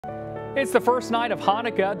It's the first night of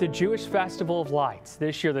Hanukkah, the Jewish festival of lights.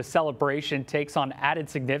 This year, the celebration takes on added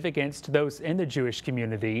significance to those in the Jewish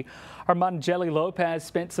community. Our Rabbi Lopez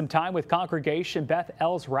spent some time with congregation Beth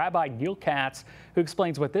El's Rabbi Neal Katz, who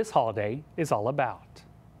explains what this holiday is all about.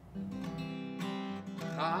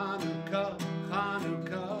 Hanukkah,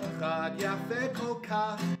 Hanukkah, Chag Yafeh Kol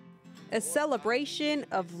Kach. A celebration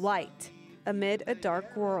of light amid a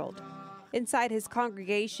dark world. Inside his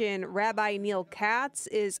congregation, Rabbi Neal Katz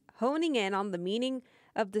is honing in on the meaning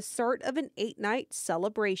of the start of an 8-night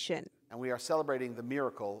celebration. And we are celebrating the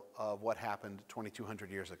miracle of what happened 2,200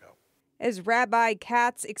 years ago. As Rabbi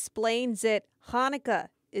Katz explains it, Hanukkah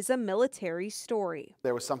is a military story.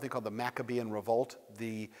 There was something called the Maccabean Revolt.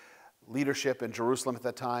 The leadership in Jerusalem at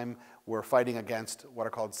that time were fighting against what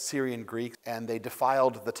are called Syrian Greeks, and they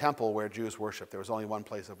defiled the temple where Jews worshiped. There was only one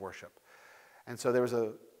place of worship. And so there was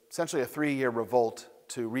essentially a 3-year revolt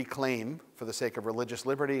to reclaim, for the sake of religious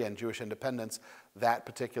liberty and Jewish independence, that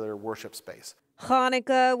particular worship space.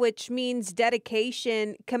 Hanukkah, which means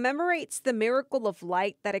dedication, commemorates the miracle of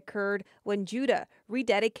light that occurred when Judah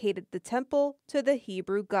rededicated the temple to the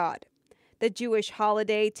Hebrew God. The Jewish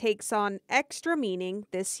holiday takes on extra meaning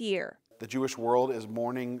this year. The Jewish world is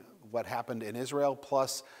mourning what happened in Israel,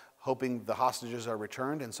 plus hoping the hostages are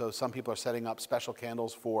returned, and so some people are setting up special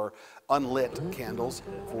candles for unlit candles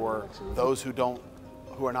for those who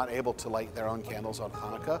are not able to light their own candles on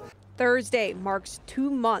Hanukkah. Thursday marks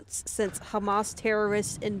 2 months since Hamas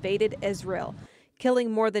terrorists invaded Israel,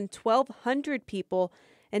 killing more than 1,200 people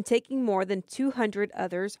and taking more than 200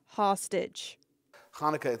 others hostage.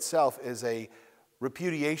 Hanukkah itself is a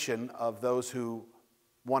repudiation of those who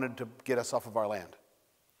wanted to get us off of our land.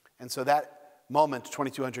 And so that moment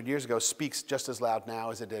 2,200 years ago speaks just as loud now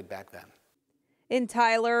as it did back then. In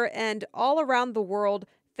Tyler and all around the world,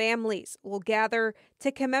 families will gather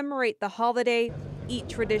to commemorate the holiday, eat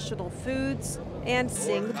traditional foods, and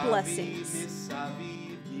sing blessings.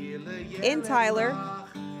 In Tyler,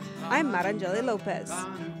 I'm Rabbi Lopez.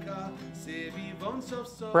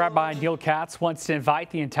 Rabbi Neal Katz wants to invite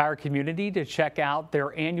the entire community to check out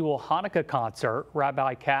their annual Hanukkah concert.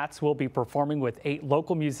 Rabbi Katz will be performing with 8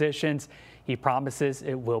 local musicians. He promises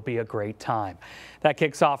it will be a great time. That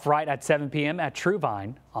kicks off right at 7 p.m. at True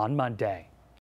Vine on Monday.